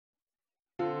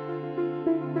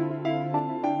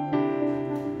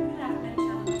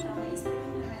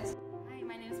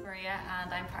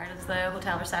the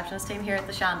hotel receptionist team here at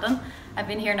the Shandon. I've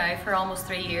been here now for almost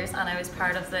 3 years, and I was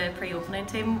part of the pre-opening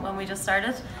team when we just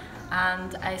started.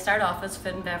 And I started off as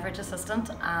food and beverage assistant,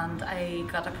 and I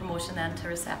got a promotion then to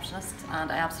receptionist,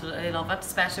 and I absolutely love it,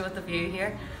 especially with the view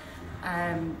here.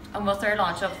 And with our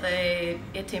launch of the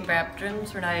 18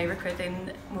 bedrooms, we're now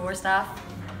recruiting more staff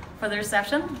for the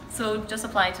reception, so just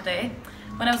apply today.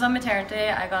 When I was on maternity,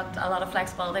 I got a lot of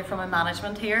flexibility from my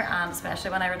management here, and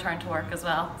especially when I returned to work as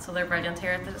well, so they're brilliant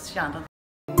here at the Shandon.